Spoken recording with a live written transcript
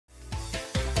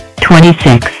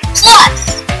26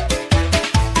 plus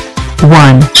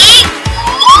 1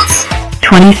 equals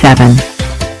 27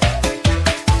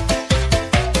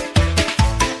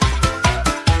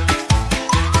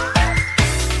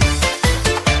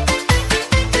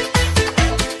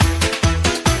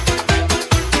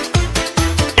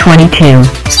 22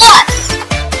 plus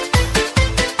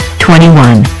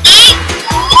 21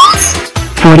 equals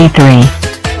 43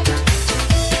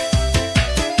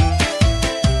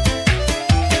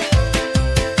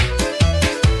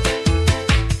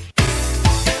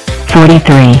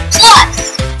 43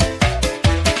 plus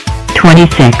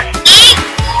 26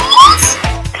 equals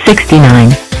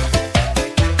 69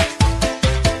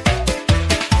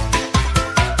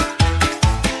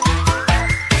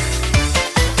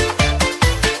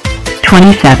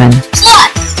 27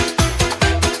 plus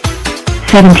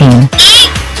 17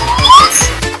 equals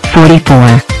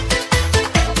 44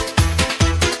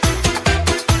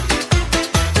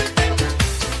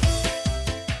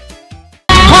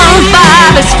 1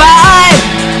 5 is 5,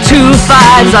 2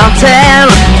 5s are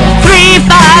 10, 3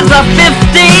 5s are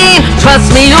 15, trust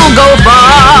me you'll go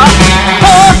far.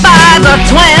 4 5s are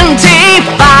 20,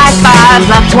 5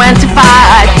 5s are 25,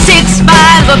 6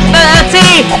 5s are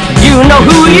 30, you know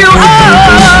who you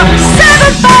are.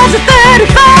 7 5s are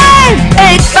 35,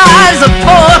 8 5s are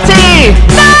 40,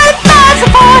 9 5s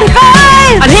are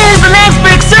 45, and here's the next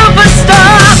big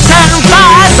superstar. 10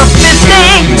 5s are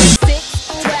 50. 6,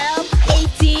 12,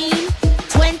 18,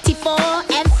 24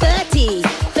 and 30,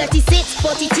 36,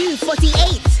 42,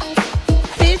 48,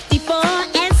 54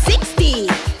 and 60,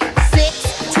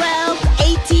 6, 12,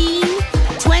 18,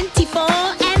 24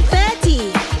 and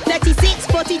 30, 36,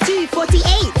 42,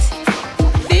 48,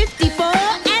 54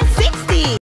 and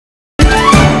 60.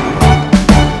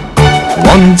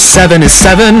 1 7 is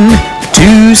 7,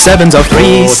 2 7s are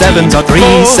 3, 7s are 3,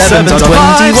 7s are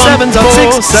 21,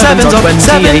 6 7s are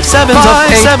 28, 7s are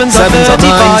 8, 7s are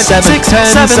 35, 6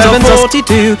 10, 7s are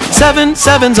 42, 7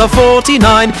 7s are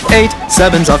 49, 8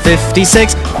 7s are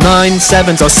 56, 9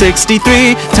 7s are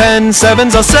 63, 10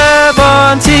 7s are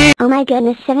 70. Oh my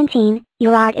goodness, 17,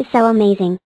 your art is so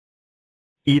amazing.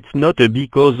 It's not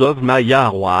because of my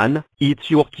R1, it's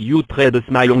your cute red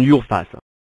smile on your face.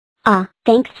 Ah,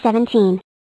 thanks 17.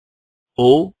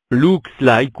 Oh, looks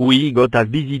like we got a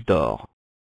visitor.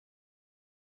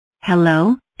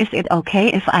 Hello, is it okay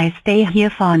if I stay here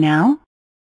for now?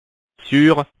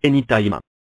 Sure, anytime.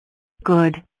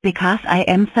 Good, because I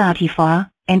am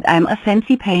 34, and I'm a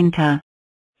fancy painter.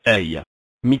 Hey,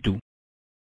 me too.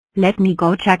 Let me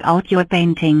go check out your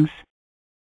paintings.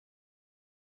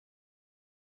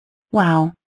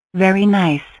 Wow, very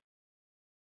nice.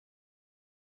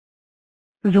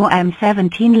 So I'm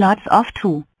 17 lots of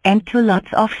 2, and 2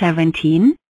 lots of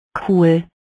 17? Cool.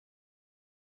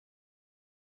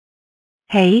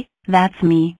 Hey, that's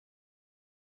me.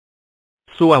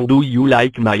 So how do you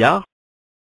like my art?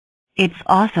 It's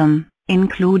awesome,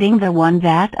 including the one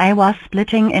that I was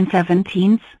splitting in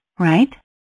 17s, right?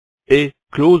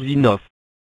 Close enough.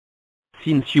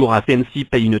 Since you're a fancy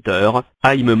painter,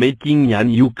 I'm making a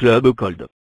new club called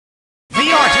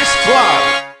The Artist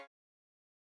Club.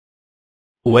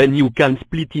 When you can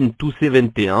split into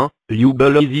 71, you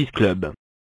belong this club.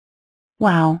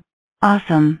 Wow.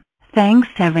 Awesome. Thanks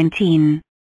 17.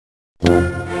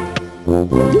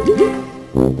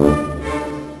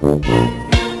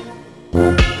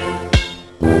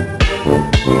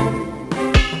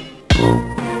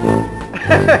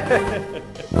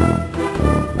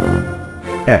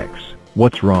 X,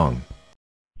 what's wrong?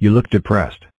 You look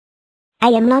depressed. I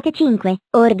am not a 5,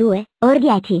 or 2, or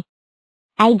 10.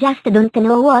 I just don't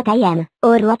know what I am,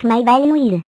 or what my value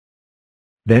is.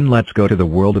 Then let's go to the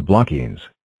world of blockings.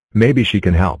 Maybe she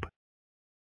can help.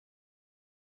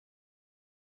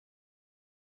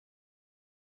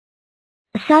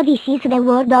 So this is the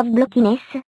world of blockiness?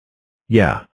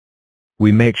 Yeah.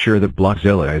 We make sure that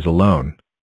Blockzilla is alone.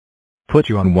 Put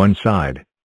you on one side.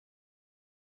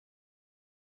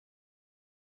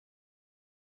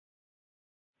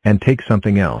 And take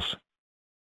something else.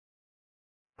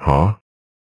 Huh?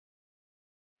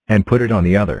 And put it on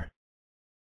the other.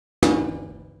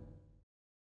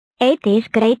 8 is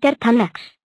greater than X.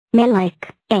 Me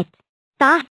like it.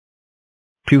 Ta.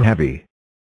 Too heavy.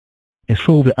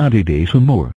 So we added a some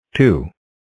more. 2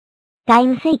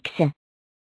 Times X.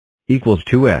 equals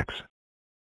 2x.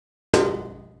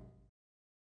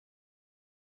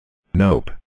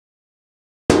 Nope.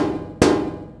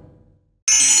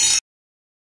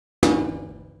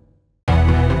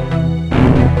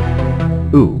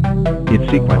 Ooh,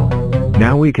 it's equal.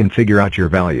 Now we can figure out your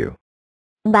value.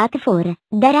 But for,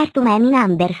 there are too many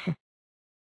numbers.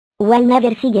 We'll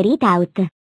never figure it out.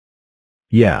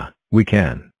 Yeah, we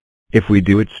can. If we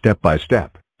do it step by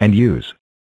step, and use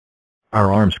our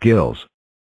arm skills.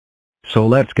 So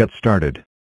let's get started.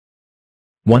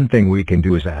 One thing we can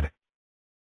do is add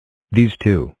these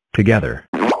two together.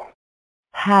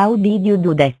 How did you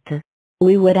do that?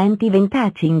 We weren't even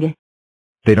touching.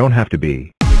 They don't have to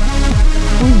be.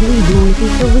 Would we do it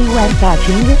if we were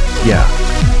touching? Yeah.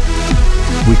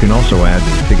 We can also add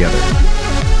these together.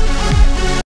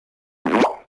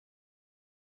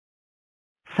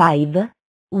 5.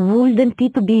 Wouldn't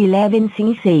it be 11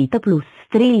 since 8 plus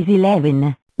 3 is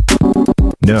 11?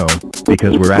 No,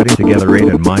 because we're adding together 8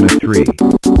 and minus 3.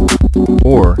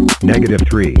 Or, negative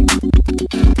 3.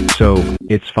 So,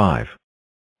 it's 5.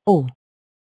 Oh.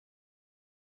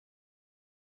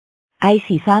 I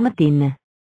see something.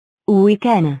 We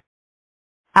can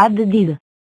add this.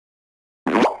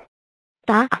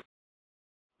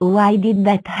 Why did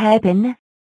that happen?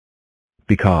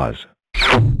 Because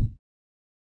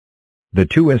the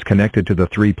 2 is connected to the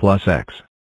 3 plus x.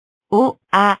 Oh,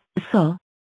 so.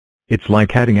 It's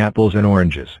like adding apples and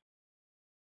oranges.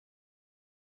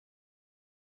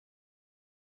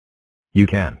 You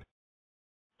can.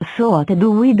 So what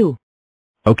do we do?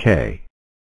 Okay.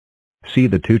 See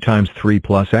the 2 times 3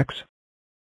 plus x?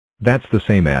 That's the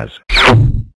same as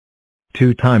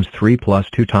 2 times 3 plus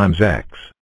 2 times x,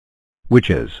 which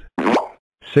is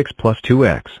 6 plus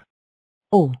 2x.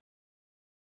 Oh.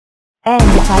 And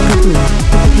 5 plus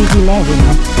 6 is 11.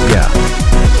 Yeah.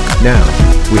 Now,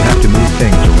 we have to move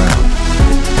things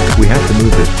around. We have to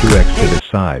move this 2x to this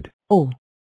side. Oh.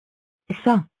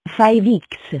 So,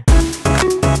 5x.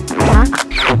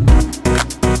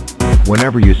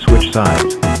 Whenever you switch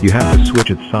sides, you have to switch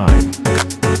its side.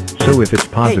 So if it's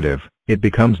positive, it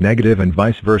becomes negative and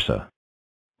vice versa.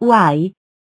 Why?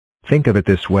 Think of it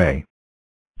this way.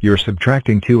 You're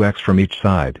subtracting 2x from each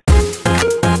side.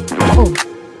 Oh.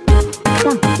 So,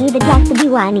 either just be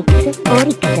 1x or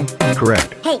x.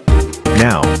 Correct. Hey.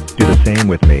 Now, do the same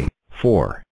with me.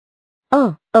 4.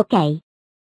 Oh, okay.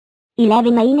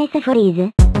 11 minus 4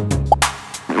 is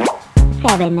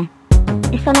 7.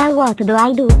 So now what do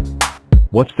I do?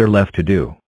 What's there left to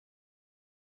do?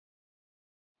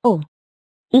 Oh.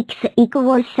 X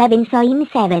equals 7, so in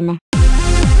 7.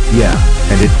 Yeah,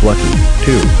 and it's lucky,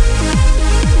 too.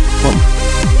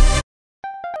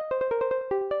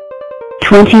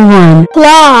 21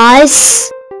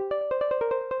 Plus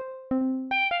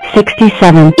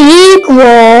 67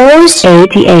 equals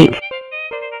 88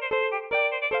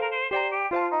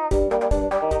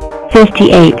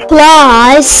 58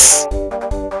 plus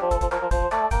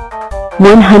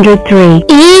 103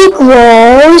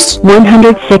 equals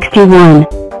 161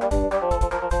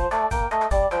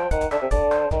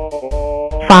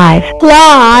 5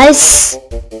 plus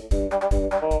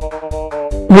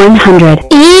 100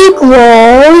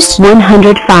 equals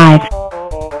 105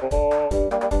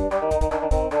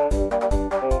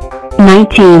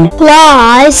 19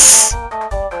 plus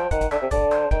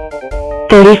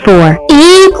 34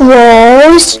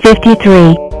 equals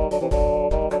 53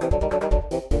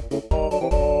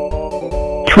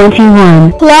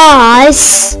 21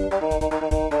 plus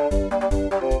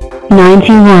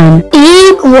 91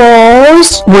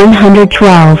 equals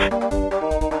 112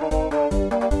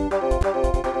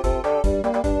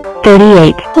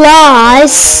 38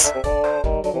 plus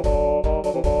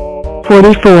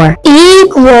 44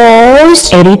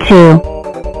 equals 82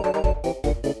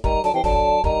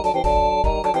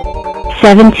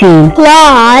 17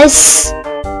 plus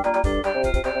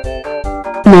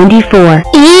 94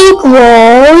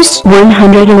 equals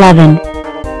 111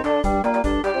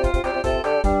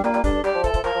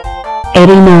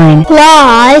 89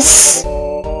 plus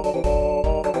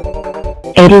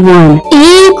 81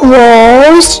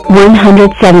 equals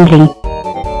 170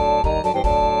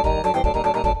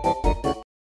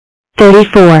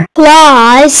 34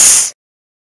 plus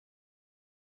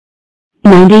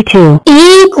 92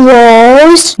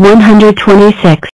 equals 126